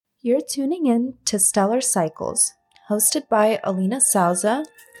You're tuning in to Stellar Cycles, hosted by Alina Souza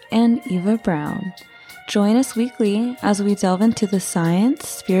and Eva Brown. Join us weekly as we delve into the science,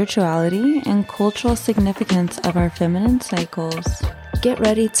 spirituality, and cultural significance of our feminine cycles. Get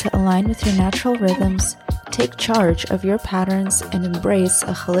ready to align with your natural rhythms, take charge of your patterns, and embrace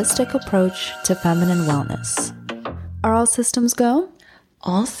a holistic approach to feminine wellness. Are all systems go?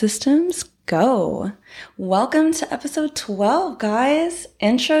 All systems go. Welcome to episode 12, guys.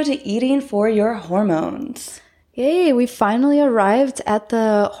 Intro to eating for your hormones. Yay, we finally arrived at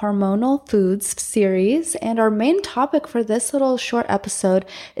the hormonal foods series, and our main topic for this little short episode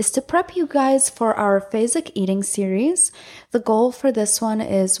is to prep you guys for our phasic eating series. The goal for this one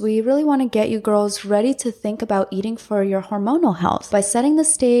is we really want to get you girls ready to think about eating for your hormonal health by setting the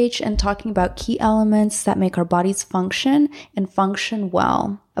stage and talking about key elements that make our bodies function and function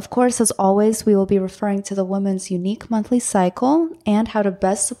well. Of course, as always, we will be referring to the woman's unique monthly cycle and how to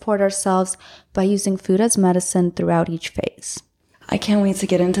best support ourselves by using food as medicine throughout each phase. I can't wait to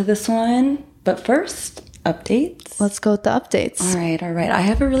get into this one. But first, updates. Let's go with the updates. All right. I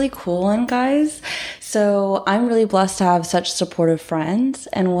have a really cool one, guys. So I'm really blessed to have such supportive friends.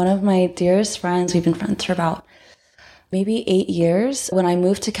 And one of my dearest friends, we've been friends for about maybe 8 years. When I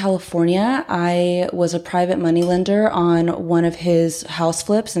moved to California, I was a private moneylender on one of his house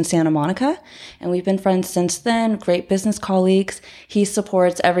flips in Santa Monica. And we've been friends since then, great business colleagues. He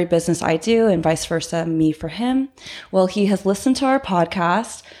supports every business I do and vice versa, me for him. Well, he has listened to our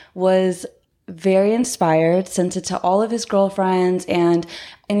podcast, was very inspired, sent it to all of his girlfriends and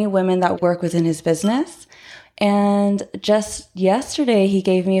any women that work within his business. And just yesterday, he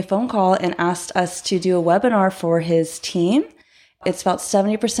gave me a phone call and asked us to do a webinar for his team. It's about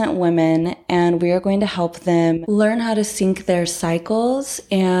 70% women, and we are going to help them learn how to sync their cycles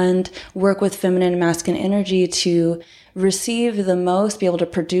and work with feminine and masculine energy to receive the most, be able to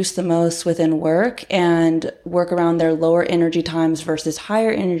produce the most within work and work around their lower energy times versus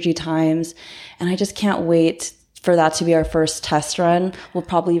higher energy times. And I just can't wait for that to be our first test run. We'll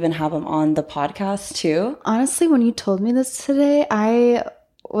probably even have them on the podcast too. Honestly, when you told me this today, I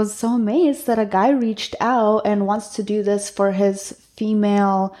was so amazed that a guy reached out and wants to do this for his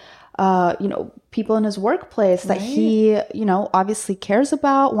female, people in his workplace that he, obviously cares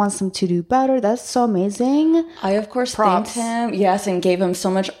about, wants them to do better. That's so amazing. I, of course, thanked him. Yes, and gave him so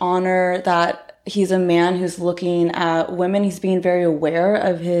much honor that he's a man who's looking at women. He's being very aware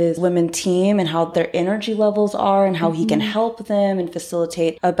of his women team and how their energy levels are and how he can help them and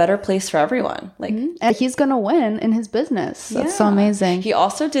facilitate a better place for everyone. And he's going to win in his business. That's so amazing. He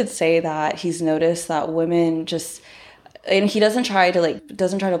also did say that he's noticed that women just, and he doesn't try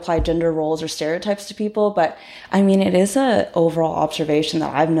to apply gender roles or stereotypes to people, but I mean, it is a overall observation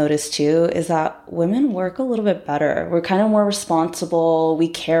that I've noticed too, is that women work a little bit better. We're kind of more responsible. We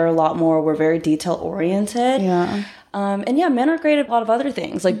care a lot more. We're very detail oriented. Yeah. Men are great at a lot of other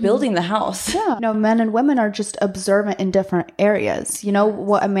things, like building the house. Yeah. Men and women are just observant in different areas.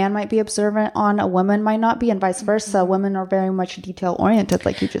 What a man might be observant on, a woman might not be, and vice versa. Women are very much detail oriented,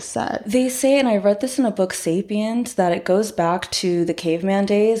 like you just said. They say, and I read this in a book, Sapiens, that it goes back to the caveman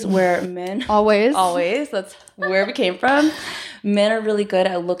days where men... Always, that's where we came from. Men are really good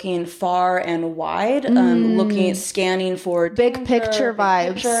at looking far and wide, scanning for big picture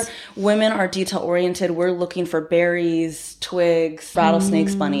vibes. Women are detail oriented. We're looking for berries, twigs,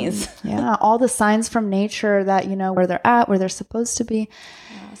 rattlesnakes, bunnies. Yeah, all the signs from nature that, where they're at, where they're supposed to be.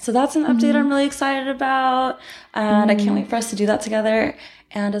 So that's an update I'm really excited about. And I can't wait for us to do that together.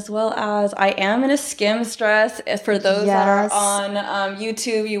 And as well as I am in a Skims dress. For those that are on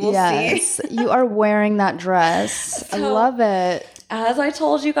YouTube, you will see. You are wearing that dress. I love it. As I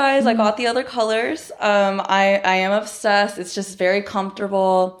told you guys, I got the other colors. I am obsessed. It's just very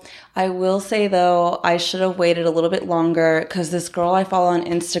comfortable. I will say, though, I should have waited a little bit longer because this girl I follow on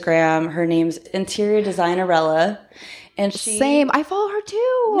Instagram, her name's Interior Designerella. And Same. I follow her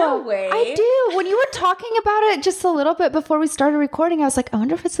too. No way. I do. When you were talking about it just a little bit before we started recording, I was like, I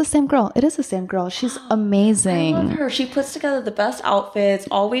wonder if it's the same girl. It is the same girl. She's amazing. I love her. She puts together the best outfits,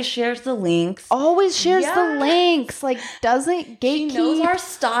 always shares the links. The links. Like, doesn't gatekeep. She knows our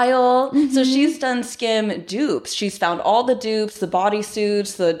style. So she's done Skim dupes. She's found all the dupes, the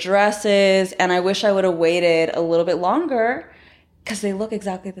bodysuits, the dresses. And I wish I would have waited a little bit longer, because they look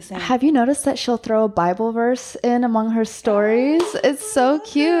exactly the same. Have you noticed that she'll throw a Bible verse in among her stories? It's so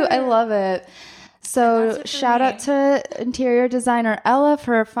cute. I love it. So shout out to interior designer Ella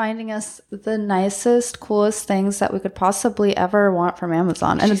for finding us the nicest, coolest things that we could possibly ever want from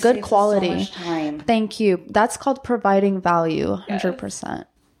Amazon. And a good quality. So much time. Thank you. That's called providing value, 100%.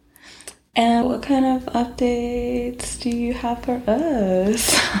 And what kind of updates do you have for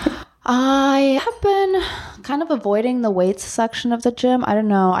us? I have been kind of avoiding the weights section of the gym. I don't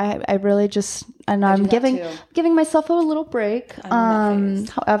know. I really just, and I'm giving myself a little break.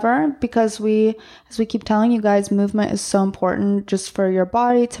 However, because as we keep telling you guys, movement is so important just for your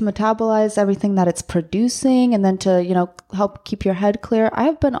body to metabolize everything that it's producing, and then to, help keep your head clear. I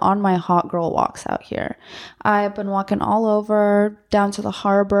have been on my hot girl walks out here. I have been walking all over, down to the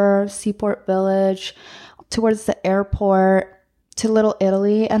harbor, Seaport Village, towards the airport, to Little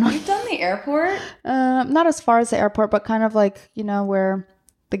Italy. And you've done the airport? Not as far as the airport, but kind of like, where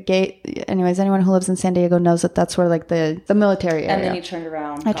the gate. Anyways, anyone who lives in San Diego knows that that's where like the military area. And then you turned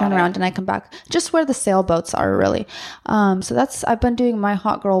around. I turn around and I come back just where the sailboats are, really. So I've been doing my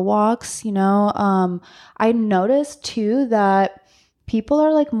hot girl walks. I noticed too that people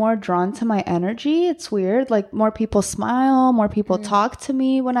are like more drawn to my energy. It's weird. Like more people smile, more people talk to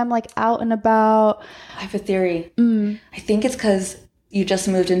me when I'm like out and about. I have a theory. I think it's because you just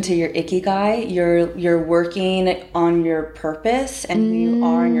moved into your ikigai. You're working on your purpose and who you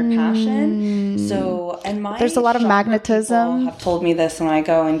are and your passion. So, and there's a lot of magnetism. People have told me this when I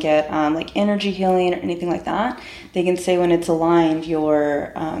go and get like energy healing or anything like that. They can say when it's aligned,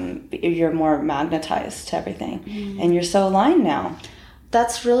 you're more magnetized to everything, and you're so aligned now.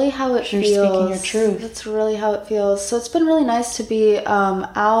 That's really how it feels. You're speaking your truth. That's really how it feels. So it's been really nice to be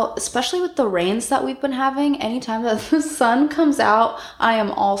out, especially with the rains that we've been having. Anytime that the sun comes out, I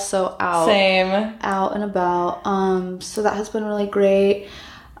am also out. Same. Out and about. So that has been really great.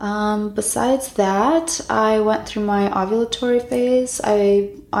 Besides that, I went through my ovulatory phase.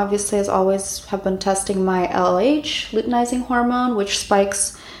 I obviously, as always, have been testing my LH, luteinizing hormone, which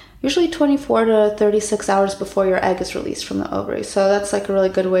spikes usually 24 to 36 hours before your egg is released from the ovary. So that's like a really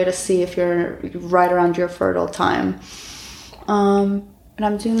good way to see if you're right around your fertile time. And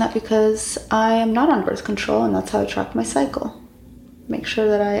I'm doing that because I am not on birth control, and that's how I track my cycle. Make sure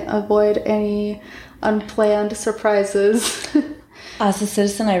that I avoid any unplanned surprises. As a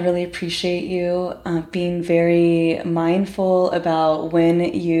citizen, I really appreciate you being very mindful about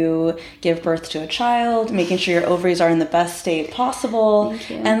when you give birth to a child, making sure your ovaries are in the best state possible,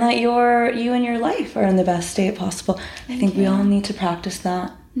 and that you and your life are in the best state possible. I think we all need to practice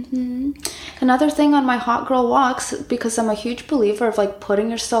that. Mm-hmm. Another thing on my hot girl walks, because I'm a huge believer of like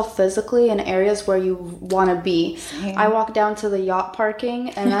putting yourself physically in areas where you want to be. Same. I walk down to the yacht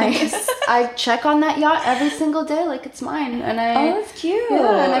parking and I check on that yacht every single day like it's mine, and oh, that's cute.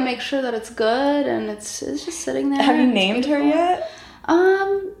 Yeah, and I make sure that it's good and it's just sitting there. Have you named her yet?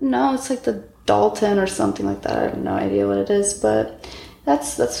 No, it's like the Dalton or something like that. I have no idea what it is, but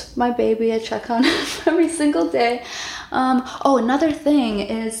that's my baby. I check on every single day. Another thing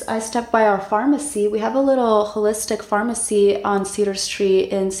is I stepped by our pharmacy. We have a little holistic pharmacy on Cedar Street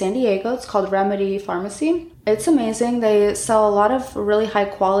in San Diego. It's called Remedy Pharmacy. It's amazing. They sell a lot of really high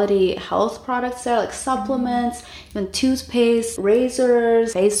quality health products there, like supplements, even toothpaste,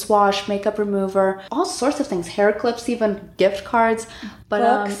 razors, face wash, makeup remover, all sorts of things, hair clips, even gift cards.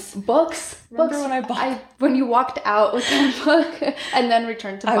 But books. Remember when I bought when you walked out with that book and then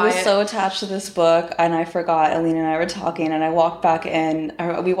returned to buy it? I was so attached to this book and I forgot. Alina and I were talking and I walked back in.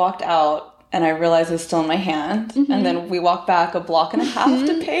 We walked out. And I realized it was still in my hand. Mm-hmm. And then we walked back a block and a half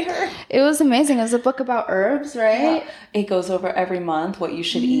to pay her. It was amazing. It was a book about herbs, right? Yeah. It goes over every month what you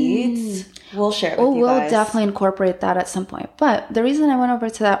should eat. We'll share it with you guys. We'll definitely incorporate that at some point. But the reason I went over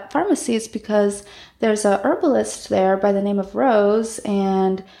to that pharmacy is because there's a herbalist there by the name of Rose,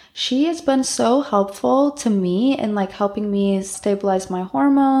 and she has been so helpful to me in like helping me stabilize my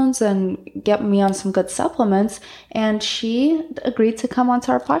hormones and get me on some good supplements. And she agreed to come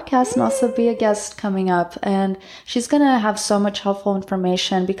onto our podcast and also be a guest coming up. And she's going to have so much helpful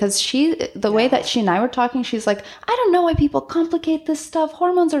information because the way that she and I were talking, she's like, I don't know why people complicate this stuff.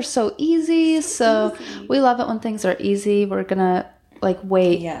 Hormones are so easy. So we love it when things are easy. We're going to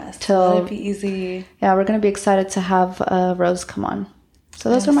wait till let it be easy. Yeah, we're going to be excited to have Rose come on. So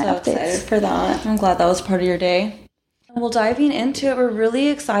those are my updates. I'm excited for that. I'm glad that was part of your day. Well, diving into it, we're really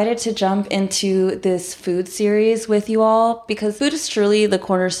excited to jump into this food series with you all because food is truly the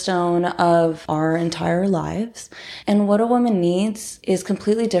cornerstone of our entire lives. And what a woman needs is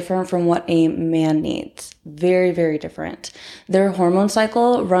completely different from what a man needs. Very, very different. Their hormone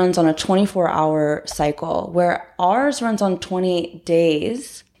cycle runs on a 24-hour cycle, where ours runs on 28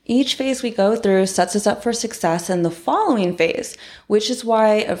 days. Each phase we go through sets us up for success in the following phase, which is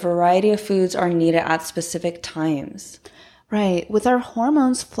why a variety of foods are needed at specific times. Right. With our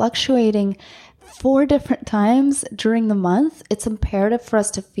hormones fluctuating 4 different times during the month, it's imperative for us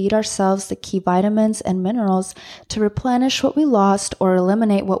to feed ourselves the key vitamins and minerals to replenish what we lost or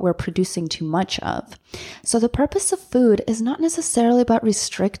eliminate what we're producing too much of. So the purpose of food is not necessarily about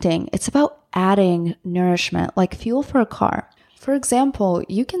restricting, it's about adding nourishment, like fuel for a car. For example,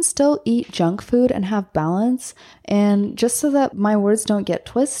 you can still eat junk food and have balance. And just so that my words don't get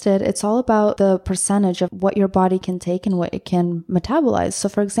twisted, it's all about the percentage of what your body can take and what it can metabolize. So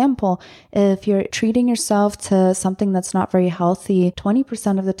for example, if you're treating yourself to something that's not very healthy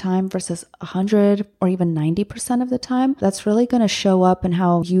 20% of the time versus 100 or even 90% of the time, that's really going to show up in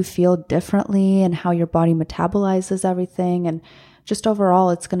how you feel differently and how your body metabolizes everything. And just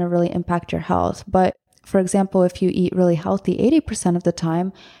overall, it's going to really impact your health. But for example, if you eat really healthy 80% of the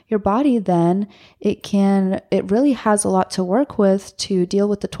time, your body then, it really has a lot to work with to deal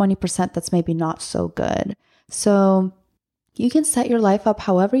with the 20% that's maybe not so good. So you can set your life up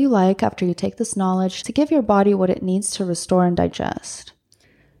however you like after you take this knowledge to give your body what it needs to restore and digest.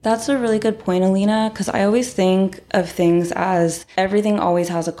 That's a really good point, Alina, because I always think of things as everything always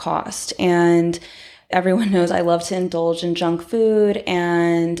has a cost. And everyone knows I love to indulge in junk food,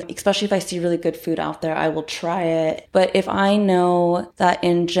 and especially if I see really good food out there, I will try it. But if I know that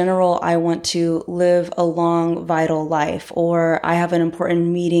in general, I want to live a long, vital life, or I have an important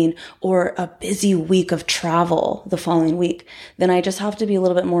meeting or a busy week of travel the following week, then I just have to be a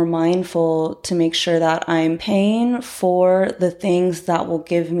little bit more mindful to make sure that I'm paying for the things that will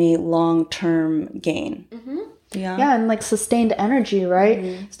give me long-term gain. Mm-hmm. Yeah, and like sustained energy, right?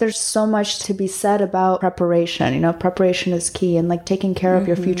 Mm-hmm. So there's so much to be said about preparation. Preparation is key, and like taking care of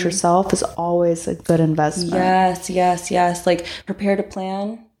your future self is always a good investment. Yes. Like prepare to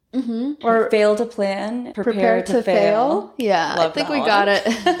plan. Mm-hmm. Or fail to plan. Prepare to fail. Yeah, I think we got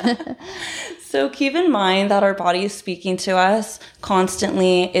it. So keep in mind that our body is speaking to us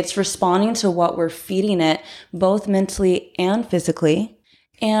constantly. It's responding to what we're feeding it, both mentally and physically.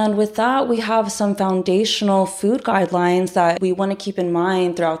 And with that, we have some foundational food guidelines that we want to keep in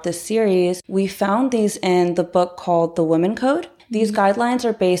mind throughout this series. We found these in the book called The Women Code. These guidelines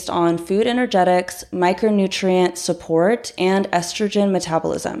are based on food energetics, micronutrient support, and estrogen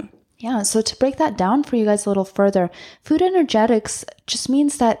metabolism. Yeah, so to break that down for you guys a little further, food energetics just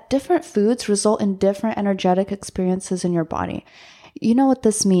means that different foods result in different energetic experiences in your body. You know what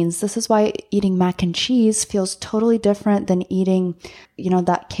this means. This is why eating mac and cheese feels totally different than eating,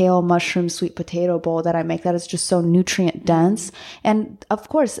 that kale, mushroom, sweet potato bowl that I make that is just so nutrient dense. And of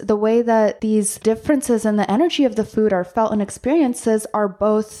course, the way that these differences in the energy of the food are felt and experiences are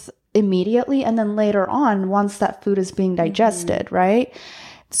both immediately and then later on once that food is being digested, right?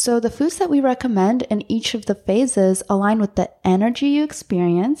 So the foods that we recommend in each of the phases align with the energy you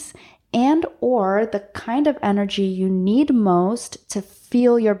experience and or the kind of energy you need most to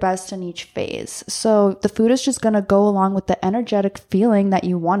feel your best in each phase. So the food is just going to go along with the energetic feeling that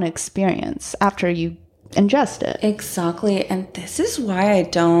you want to experience after you ingest it. Exactly. And this is why I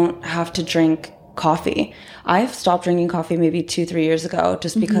don't have to drink coffee. I've stopped drinking coffee maybe 2-3 years ago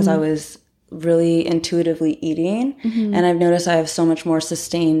just because I was really intuitively eating. And I've noticed I have so much more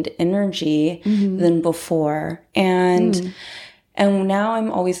sustained energy than before. And now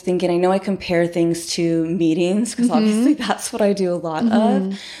I'm always thinking, I know I compare things to meetings because obviously that's what I do a lot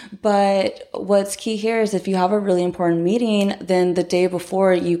of. But what's key here is if you have a really important meeting, then the day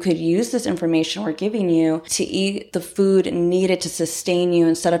before you could use this information we're giving you to eat the food needed to sustain you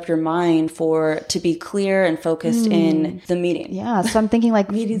and set up your mind to be clear and focused in the meeting. Yeah. So I'm thinking like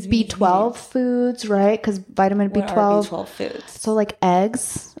B12 foods, right? Because vitamin B12. What are B12 foods? So like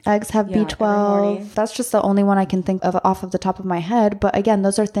eggs. Eggs have B12. That's just the only one I can think of off of the top of my head. But again,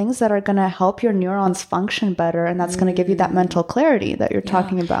 those are things that are going to help your neurons function better. And that's going to give you that mental clarity that you're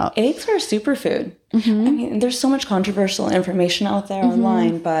talking about. Eggs are a superfood. I mean, there's so much controversial information out there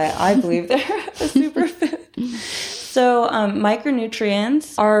online, but I believe they're a superfood. So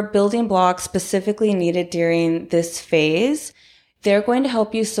micronutrients are building blocks specifically needed during this phase. They're going to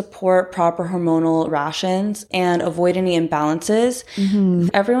help you support proper hormonal rations and avoid any imbalances.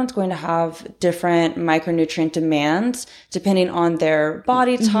 Everyone's going to have different micronutrient demands depending on their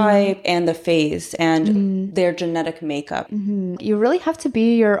body type and the phase and their genetic makeup. You really have to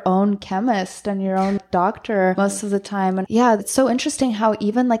be your own chemist and your own doctor most of the time. And yeah, it's so interesting how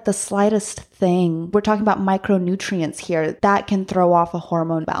even like the slightest thing, we're talking about micronutrients here, that can throw off a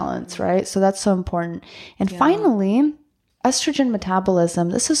hormone balance, right? So that's so important. And finally, Estrogen metabolism.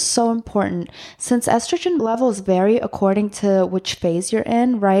 This is so important since estrogen levels vary according to which phase you're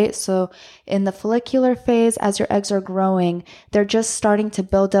in, right? So in the follicular phase, as your eggs are growing, they're just starting to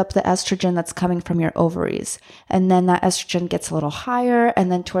build up the estrogen that's coming from your ovaries. And then that estrogen gets a little higher.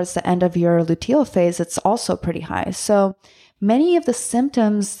 And then towards the end of your luteal phase, it's also pretty high. So many of the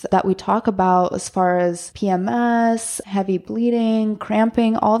symptoms that we talk about as far as PMS, heavy bleeding,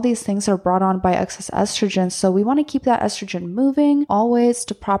 cramping, all these things are brought on by excess estrogen. So we want to keep that estrogen moving always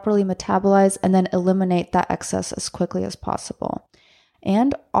to properly metabolize and then eliminate that excess as quickly as possible.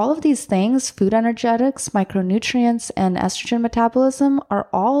 And all of these things, food energetics, micronutrients, and estrogen metabolism are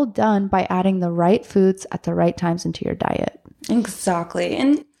all done by adding the right foods at the right times into your diet. Exactly.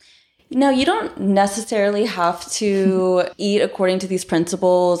 And no, you don't necessarily have to eat according to these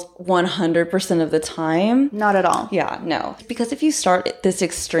principles 100% of the time. Not at all. Yeah, no. Because if you start at this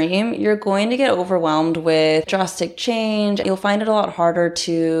extreme, you're going to get overwhelmed with drastic change. You'll find it a lot harder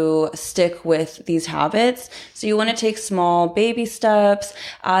to stick with these habits. So you want to take small baby steps.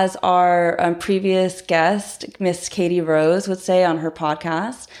 As our previous guest, Miss Katie Rose, would say on her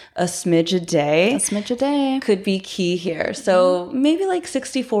podcast, a smidge a day. A smidge a day. Could be key here. So maybe like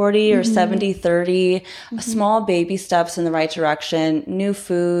 60-40 or 70-30, small baby steps in the right direction, new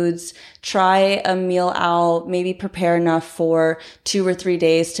foods, try a meal out, maybe prepare enough for 2 or 3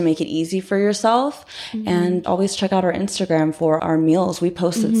 days to make it easy for yourself. And always check out our Instagram for our meals. We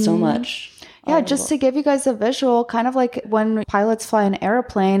posted so much. Yeah, just to give you guys a visual, kind of like when pilots fly an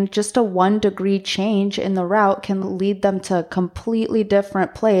airplane, just a 1 degree change in the route can lead them to a completely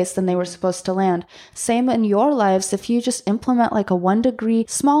different place than they were supposed to land. Same in your lives. If you just implement like a 1 degree,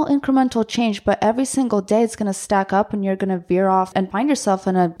 small incremental change, but every single day it's going to stack up and you're going to veer off and find yourself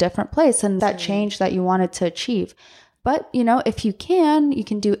in a different place and that change that you wanted to achieve. But, you know, if you can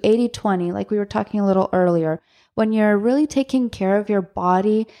do 80-20, like we were talking a little earlier. When you're really taking care of your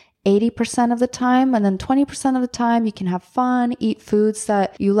body 80% of the time, and then 20% of the time you can have fun, eat foods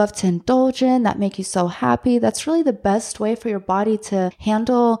that you love to indulge in, that make you so happy. That's really the best way for your body to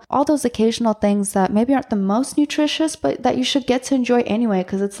handle all those occasional things that maybe aren't the most nutritious, but that you should get to enjoy anyway,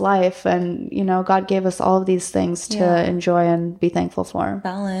 because it's life. And, you know, God gave us all of these things to enjoy and be thankful for.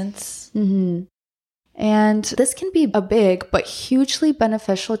 Balance. And this can be a big but hugely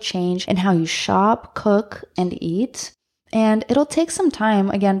beneficial change in how you shop, cook, and eat. And it'll take some time,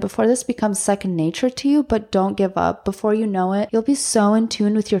 again, before this becomes second nature to you, but don't give up. Before you know it, you'll be so in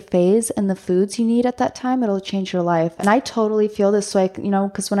tune with your phase and the foods you need at that time, it'll change your life. And I totally feel this way, you know,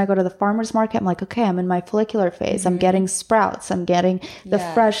 because when I go to the farmer's market, I'm like, okay, I'm in my follicular phase. I'm getting sprouts. I'm getting the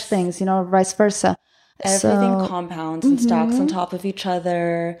fresh things, you know, vice versa. Everything compounds and stacks on top of each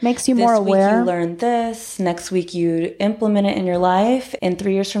other. Makes you more aware. This week you learn this. Next week you implement it in your life. And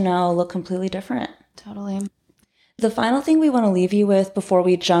 3 years from now, it'll look completely different. Totally. The final thing we want to leave you with before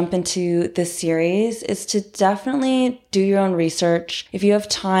we jump into this series is to definitely do your own research. If you have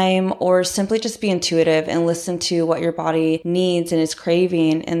time, or simply just be intuitive and listen to what your body needs and is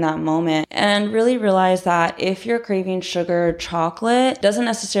craving in that moment. And really realize that if you're craving sugar or chocolate, doesn't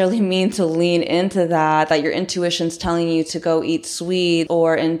necessarily mean to lean into that your intuition's telling you to go eat sweet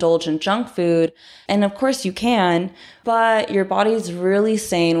or indulge in junk food. And of course you can, but your body's really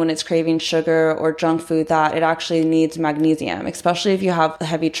saying when it's craving sugar or junk food that it actually needs magnesium, especially if you have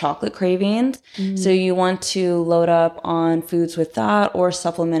heavy chocolate cravings. So you want to load up on foods with that or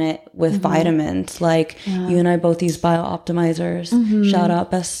supplement it with vitamins. Like you and I both use Bio-Optimizers. Shout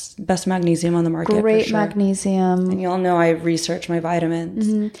out, best magnesium on the market. Great for sure. magnesium. And y'all know I research my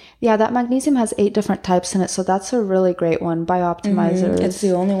vitamins. Yeah, that magnesium has 8 different types in it. So that's a really great one, Bio-Optimizers. It's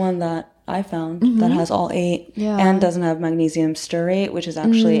the only one that I found that has all 8 and doesn't have magnesium stearate, which is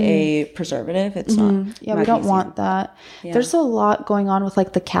actually a preservative. It's not magnesium. We don't want that. Yeah. There's a lot going on with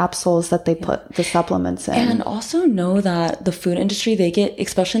like the capsules that they put the supplements in. And also know that the food industry, they get,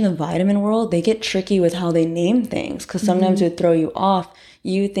 especially in the vitamin world, they get tricky with how they name things, because sometimes it would throw you off.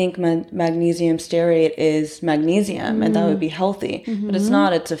 You think magnesium stearate is magnesium and that would be healthy, but it's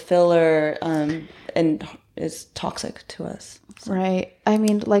not. It's a filler and is toxic to us. So. Right. I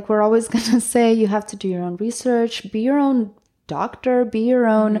mean, like we're always going to say, you have to do your own research, be your own doctor, be your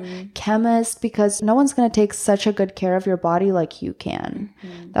own chemist, because no one's going to take such a good care of your body like you can.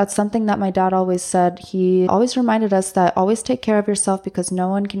 That's something that my dad always said. He always reminded us that always take care of yourself, because no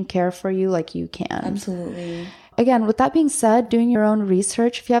one can care for you like you can. Absolutely. again, with that being said, doing your own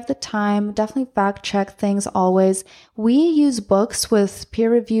research, if you have the time, definitely fact check things always. We use books with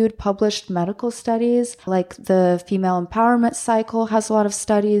peer-reviewed published medical studies, like the Female Empowerment Cycle has a lot of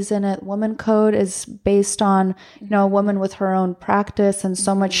studies in it. Woman Code is based on, a woman with her own practice and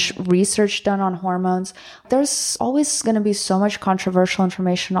so much research done on hormones. There's always going to be so much controversial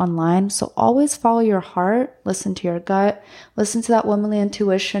information online. So always follow your heart, listen to your gut, listen to that womanly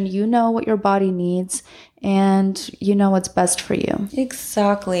intuition. You know what your body needs and you know what's best for you.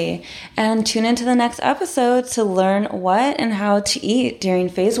 Exactly. And tune into the next episode to learn what and how to eat during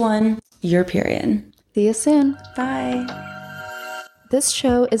phase 1, your period. See you soon. Bye. This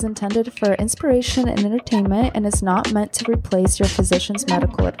show is intended for inspiration and entertainment and is not meant to replace your physician's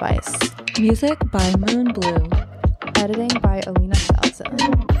medical advice. Music by Moon Blue. Editing by Alina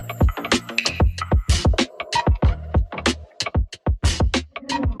Salza.